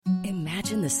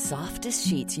imagine the softest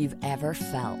sheets you've ever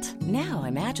felt. Now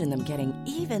imagine them getting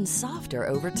even softer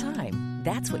over time.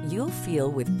 That's what you'll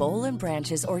feel with Bowl and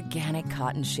Branch's organic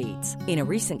cotton sheets. In a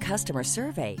recent customer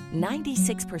survey,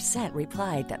 96%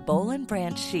 replied that Bowl and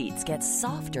Branch sheets get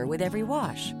softer with every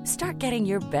wash. Start getting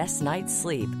your best night's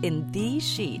sleep in these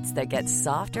sheets that get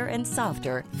softer and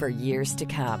softer for years to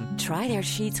come. Try their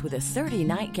sheets with a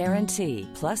 30-night guarantee.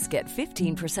 Plus, get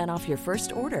 15% off your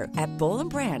first order at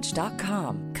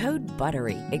bowlandbranch.com. Code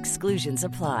BUTTERY. Exclusions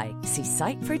apply. See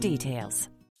site for details.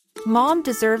 Mom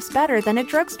deserves better than a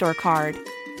drugstore card.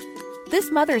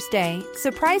 This Mother's Day,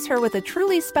 surprise her with a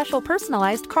truly special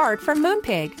personalized card from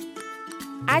Moonpig.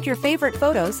 Add your favorite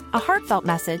photos, a heartfelt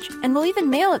message, and we'll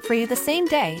even mail it for you the same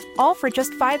day, all for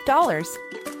just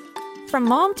 $5. From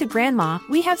mom to grandma,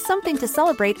 we have something to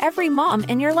celebrate every mom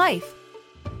in your life.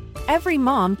 Every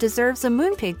mom deserves a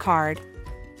Moonpig card.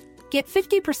 Get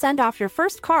 50% off your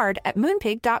first card at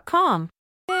moonpig.com.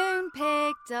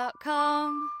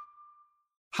 Moonpig.com.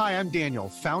 Hi, I'm Daniel,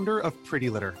 founder of Pretty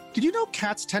Litter. Did you know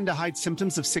cats tend to hide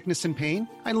symptoms of sickness and pain?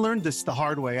 I learned this the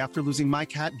hard way after losing my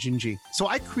cat, Gingy. So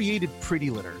I created Pretty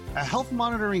Litter, a health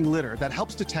monitoring litter that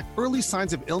helps detect early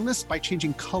signs of illness by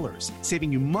changing colors,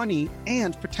 saving you money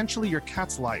and potentially your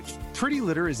cat's life. Pretty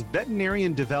Litter is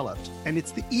veterinarian developed, and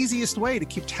it's the easiest way to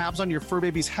keep tabs on your fur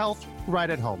baby's health right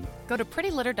at home. Go to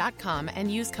prettylitter.com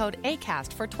and use code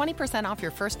ACAST for 20% off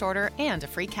your first order and a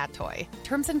free cat toy.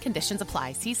 Terms and conditions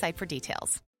apply. See site for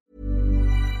details.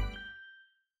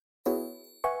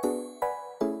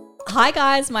 Hi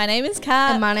guys, my name is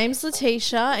Kat. And my name's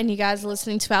Letitia, and you guys are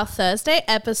listening to our Thursday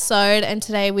episode, and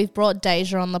today we've brought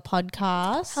Deja on the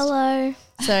podcast. Hello.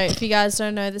 So if you guys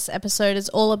don't know, this episode is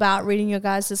all about reading your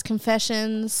guys'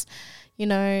 confessions, you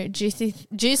know, juicy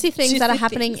things that are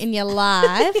happening in your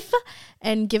life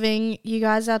and giving you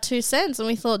guys our 2 cents. And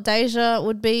we thought Deja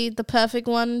would be the perfect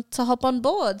one to hop on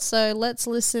board. So let's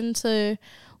listen to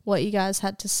what you guys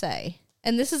had to say.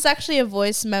 And this is actually a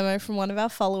voice memo from one of our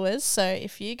followers. So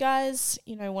if you guys,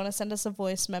 you know, want to send us a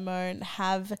voice memo and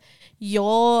have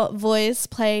your voice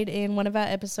played in one of our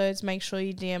episodes, make sure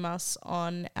you DM us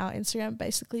on our Instagram,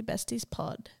 basically Besties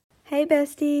Pod. Hey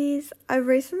besties, I've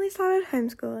recently started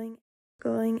homeschooling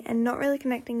and not really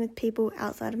connecting with people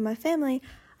outside of my family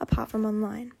apart from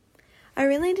online. I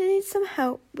really need some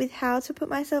help with how to put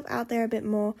myself out there a bit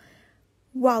more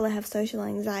while I have social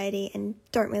anxiety and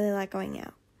don't really like going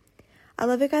out. I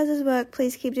love your guys' work.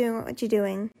 Please keep doing what you're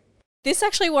doing. This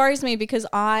actually worries me because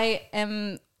I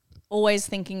am always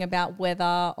thinking about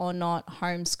whether or not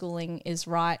homeschooling is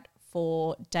right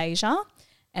for Deja,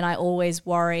 and I always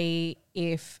worry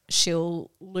if she'll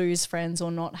lose friends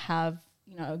or not have,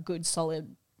 you know, a good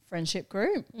solid friendship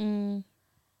group.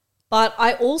 But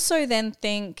I also then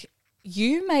think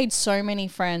you made so many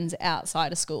friends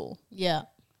outside of school. Yeah.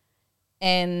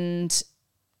 And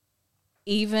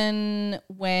even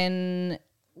when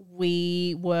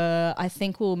I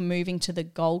think we were moving to the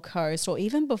Gold Coast, or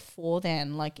even before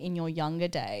then, like in your younger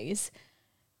days,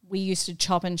 we used to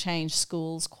chop and change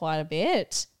schools quite a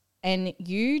bit. And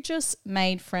you just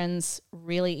made friends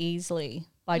really easily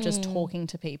by just talking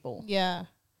to people. Yeah.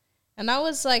 And I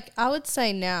was like, I would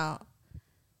say now,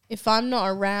 if I'm not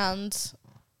around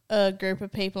a group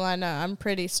of people I know, I'm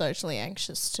pretty socially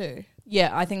anxious too.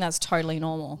 Yeah, I think that's totally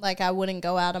normal. Like, I wouldn't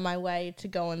go out of my way to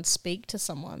go and speak to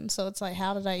someone. So it's like,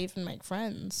 how did I even make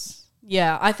friends?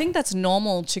 Yeah, I think that's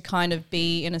normal to kind of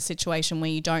be in a situation where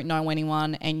you don't know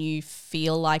anyone and you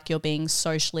feel like you're being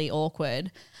socially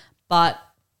awkward. But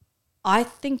I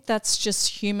think that's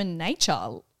just human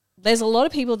nature. There's a lot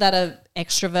of people that are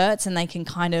extroverts and they can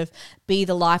kind of be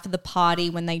the life of the party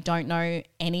when they don't know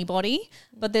anybody.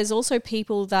 But there's also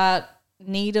people that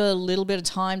need a little bit of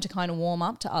time to kind of warm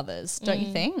up to others, don't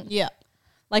you think? Yeah.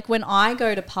 Like when I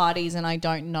go to parties and I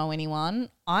don't know anyone,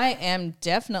 I am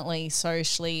definitely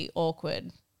socially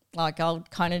awkward. Like I'll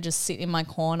kind of just sit in my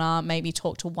corner, maybe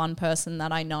talk to one person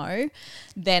that I know.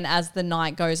 Then as the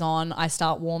night goes on, I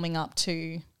start warming up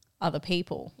to other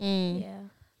people. Yeah.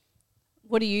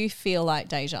 What do you feel like,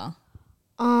 Deja?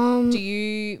 Do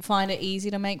you find it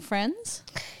easy to make friends?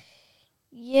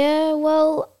 Yeah,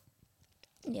 well,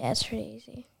 yeah, it's pretty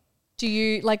easy. Do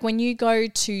you, like when you go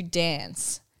to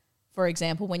dance, for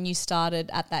example, when you started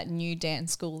at that new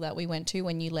dance school that we went to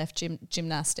when you left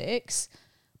gymnastics,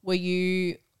 were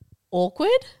you awkward?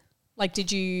 Like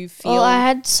did you feel... Well, I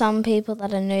had some people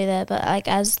that I knew there, but like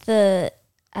as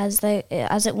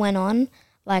it went on,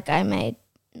 like I made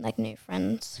like new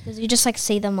friends because you just like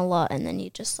see them a lot and then you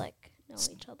just like know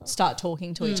each other. Start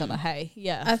talking to each other. Hey,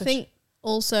 yeah. I think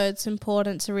also it's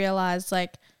important to realize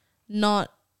like not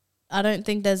I don't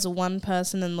think there's one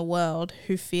person in the world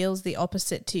who feels the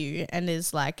opposite to you and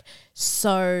is like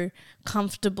so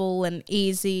comfortable and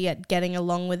easy at getting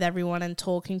along with everyone and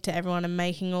talking to everyone and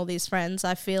making all these friends.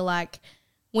 I feel like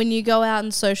when you go out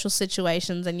in social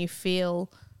situations and you feel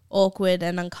awkward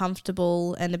and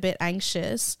uncomfortable and a bit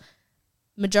anxious,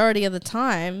 majority of the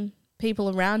time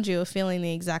people around you are feeling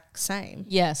the exact same.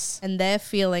 Yes. And they're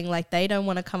feeling like they don't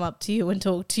want to come up to you and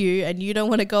talk to you, and you don't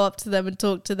want to go up to them and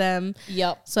talk to them.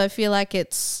 Yep. So I feel like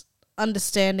it's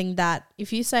understanding that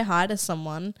if you say hi to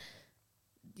someone,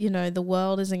 you know, the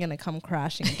world isn't going to come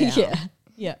crashing down.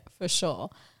 Yeah, for sure.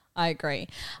 I agree.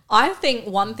 I think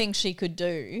one thing she could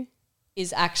do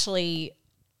is actually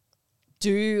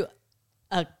do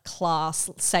a class,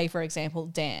 say for example,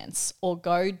 dance, or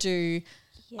go do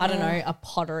I don't know, a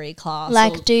pottery class.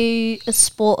 Like do a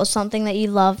sport or something that you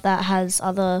love that has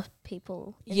other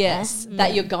people in yes, there.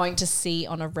 that you're going to see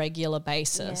on a regular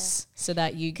basis so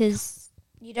that you... Because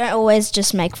you don't always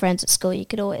just make friends at school. You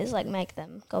could always like make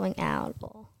them going out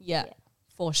or... Yeah,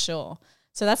 for sure.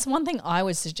 So that's one thing I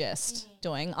would suggest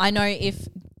doing. I know if,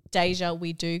 Deja,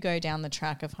 we do go down the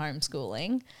track of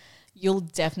homeschooling, you'll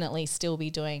definitely still be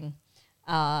doing...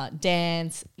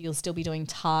 dance, you'll still be doing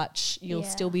touch, you'll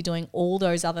still be doing all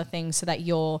those other things so that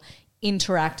you're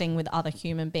interacting with other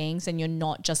human beings and you're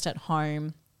not just at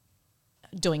home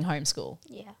doing homeschool.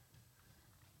 Yeah.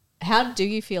 How do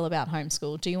you feel about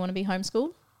homeschool? Do you want to be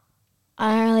homeschooled?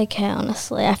 I don't really care,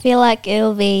 honestly. I feel like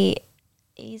it'll be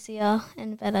easier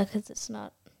and better because it's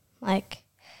not like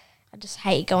I just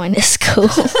hate going to school.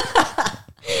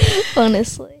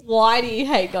 Honestly. Why do you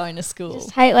hate going to school?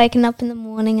 Just hate waking up in the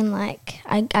morning and like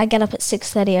I get up at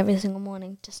 6:30 every single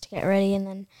morning just to get ready and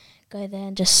then go there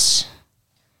and just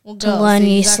to learn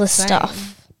useless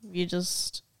stuff. You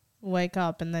just wake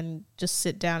up and then just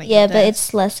sit down at Yeah, your but desk.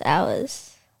 it's less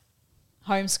hours.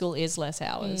 Homeschool is less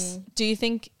hours. Do you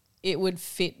think it would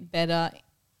fit better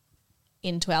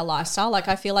into our lifestyle? Like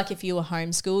I feel like if you were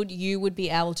homeschooled, you would be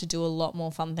able to do a lot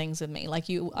more fun things with me. Like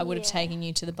I would have taken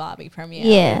you to the Barbie premiere.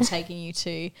 I would have taken you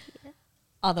to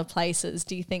other places.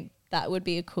 Do you think that would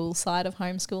be a cool side of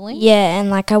homeschooling? Yeah,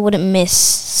 and like I wouldn't miss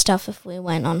stuff if we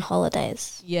went on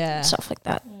holidays. Yeah. Stuff like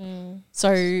that.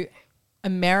 So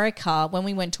America, when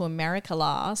we went to America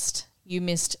last, you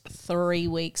missed 3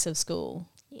 weeks of school.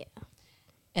 Yeah.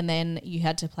 And then you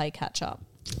had to play catch up.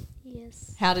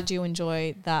 Yes. How did you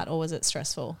enjoy that, or was it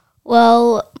stressful?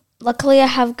 Well, luckily I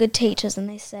have good teachers and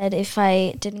they said if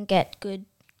I didn't get good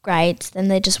grades then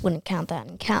they just wouldn't count that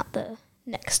and count the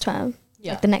next term,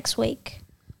 like the next week.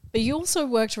 But you also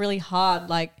worked really hard,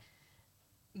 like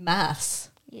maths.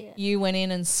 Yeah. You went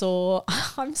in and saw,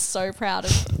 I'm so proud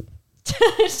of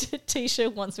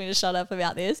Tisha wants me to shut up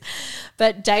about this,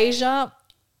 but Deja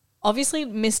obviously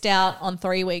missed out on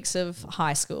 3 weeks of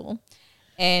high school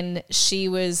and she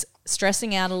was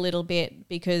stressing out a little bit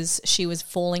because she was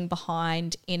falling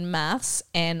behind in maths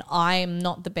and I am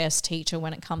not the best teacher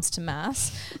when it comes to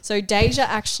maths. So Deja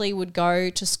actually would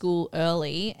go to school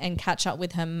early and catch up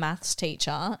with her maths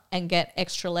teacher and get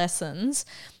extra lessons.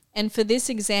 And for this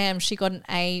exam, she got an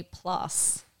A+.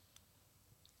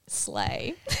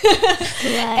 Slay.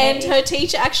 And her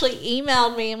teacher actually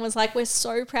emailed me and was like, we're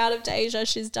so proud of Deja.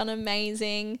 She's done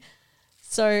amazing.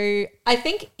 So I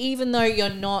think even though you're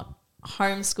not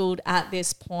homeschooled at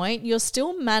this point, you're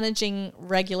still managing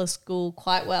regular school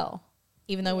quite well,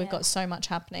 even though we've got so much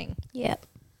happening. Yep.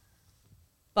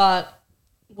 But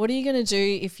what are you going to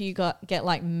do if you get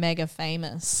like mega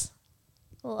famous?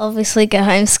 Well, obviously get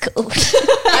homeschooled.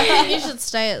 I think you should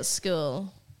stay at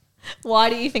school. Why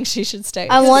do you think she should stay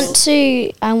at I school?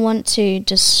 want to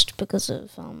just because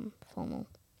of formal.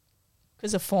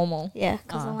 Because of formal? Yeah,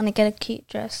 because I want to get a cute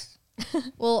dress.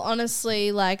 Well,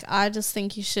 honestly, like, I just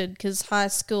think you should, because high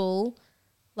school,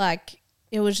 like,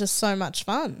 it was just so much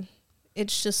fun.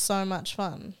 It's just so much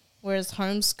fun. Whereas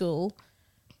homeschool,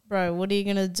 bro, what are you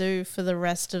going to do for the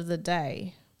rest of the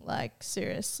day? Like,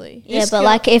 seriously. Yeah, but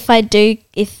like if we do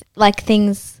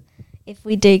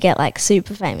get like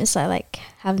super famous, I like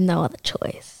have no other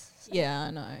choice. Yeah,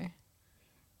 I know.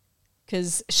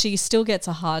 Because she still gets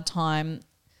a hard time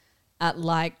at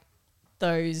like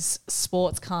those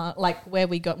sports like where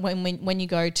we go when you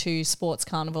go to sports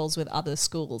carnivals with other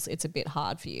schools, it's a bit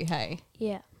hard for you. Hey,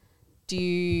 Yeah. do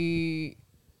you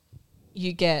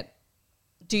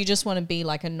just want to be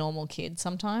like a normal kid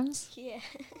sometimes? Yeah.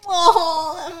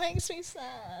 Oh, that makes me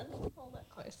sad. Hold that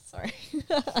close. Sorry.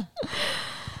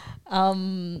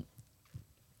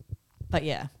 But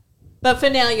yeah. But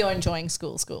for now you're enjoying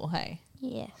school, hey?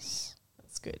 Yes.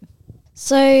 That's good.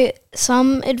 So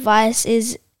some advice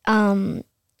is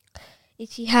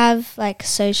if you have like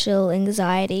social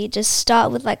anxiety, just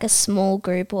start with like a small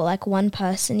group or like one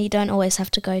person. You don't always have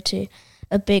to go to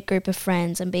a big group of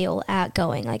friends and be all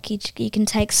outgoing. Like you can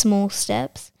take small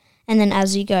steps, and then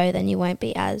as you go, then you won't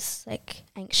be as like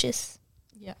anxious.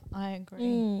 Yeah, I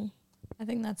agree. I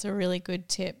think that's a really good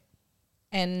tip.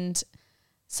 And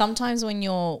sometimes when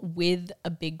you're with a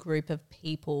big group of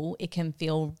people, it can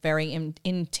feel very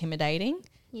intimidating,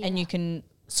 and you can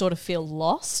sort of feel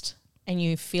lost, and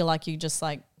you feel like you're just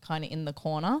like kind of in the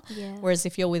corner. Yeah. Whereas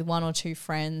if you're with one or two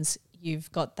friends,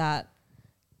 you've got that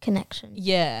connection.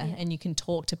 Yeah, and you can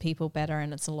talk to people better,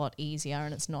 and it's a lot easier,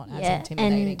 and it's not as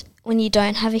intimidating. And when you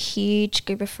don't have a huge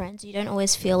group of friends, you don't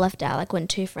always feel left out. Like when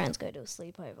two friends go to a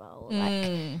sleepover, or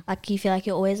like you feel like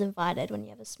you're always invited when you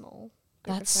have a small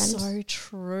group of friends. That's so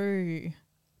true.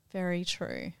 Very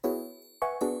true.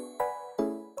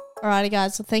 Alrighty,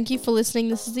 guys. So thank you for listening.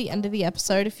 This is the end of the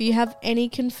episode. If you have any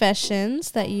confessions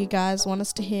that you guys want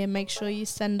us to hear, make sure you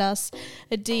send us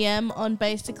a DM on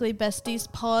Basically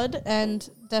Besties Pod, and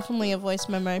definitely a voice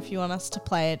memo if you want us to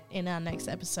play it in our next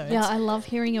episode. Yeah, I love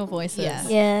hearing your voices.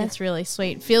 Yeah. It's really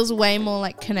sweet. Feels way more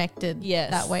like connected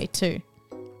that way too.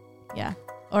 Yeah.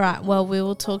 All right. Well, we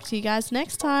will talk to you guys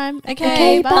next time.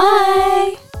 Okay,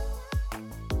 bye.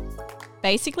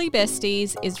 Basically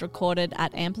Besties is recorded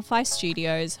at Amplify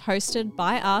Studios, hosted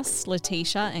by us,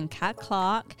 Letitia and Kat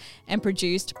Clark, and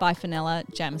produced by Fenella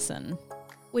Jamison.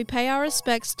 We pay our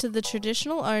respects to the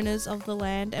traditional owners of the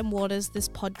land and waters this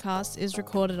podcast is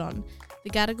recorded on,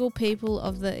 the Gadigal people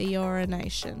of the Eora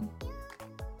Nation.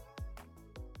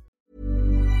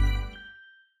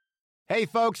 Hey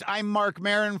folks, I'm Mark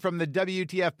Maron from the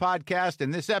WTF Podcast,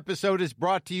 and this episode is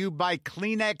brought to you by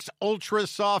Kleenex Ultra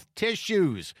Soft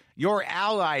Tissues, your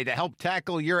ally to help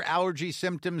tackle your allergy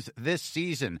symptoms this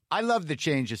season. I love the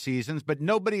change of seasons, but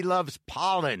nobody loves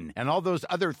pollen and all those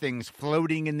other things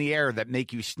floating in the air that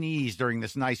make you sneeze during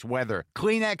this nice weather.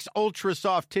 Kleenex Ultra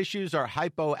Soft Tissues are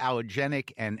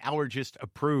hypoallergenic and allergist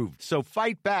approved, so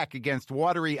fight back against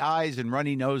watery eyes and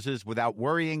runny noses without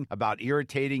worrying about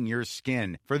irritating your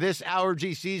skin. For this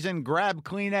allergy season, grab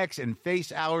Kleenex and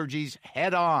face allergies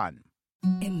head on.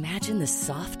 Imagine the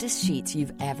softest sheets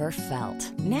you've ever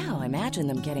felt. Now imagine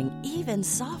them getting even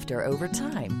softer over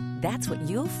time. That's what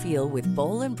you'll feel with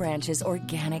Boll & Branch's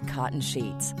organic cotton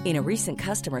sheets. In a recent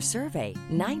customer survey,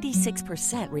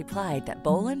 96% replied that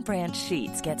Boll & Branch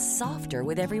sheets get softer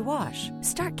with every wash.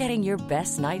 Start getting your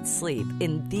best night's sleep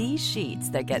in these sheets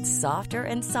that get softer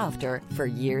and softer for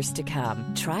years to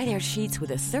come. Try their sheets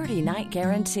with a 30-night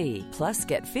guarantee. Plus,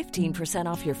 get 15%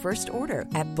 off your first order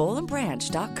at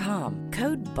bollandbranch.com.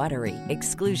 Code BUTTERY.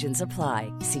 Exclusions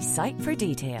apply. See site for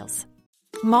details.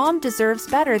 Mom deserves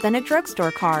better than a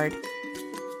drugstore card.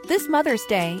 This Mother's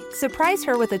Day, surprise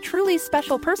her with a truly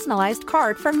special personalized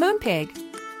card from Moonpig.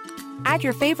 Add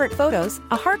your favorite photos,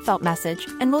 a heartfelt message,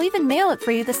 and we'll even mail it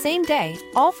for you the same day,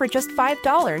 all for just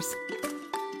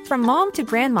 $5. From mom to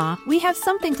grandma, we have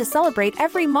something to celebrate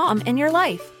every mom in your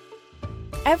life.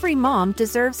 Every mom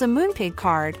deserves a Moonpig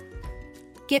card.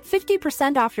 Get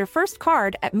 50% off your first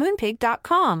card at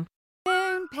moonpig.com.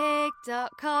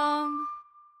 Moonpig.com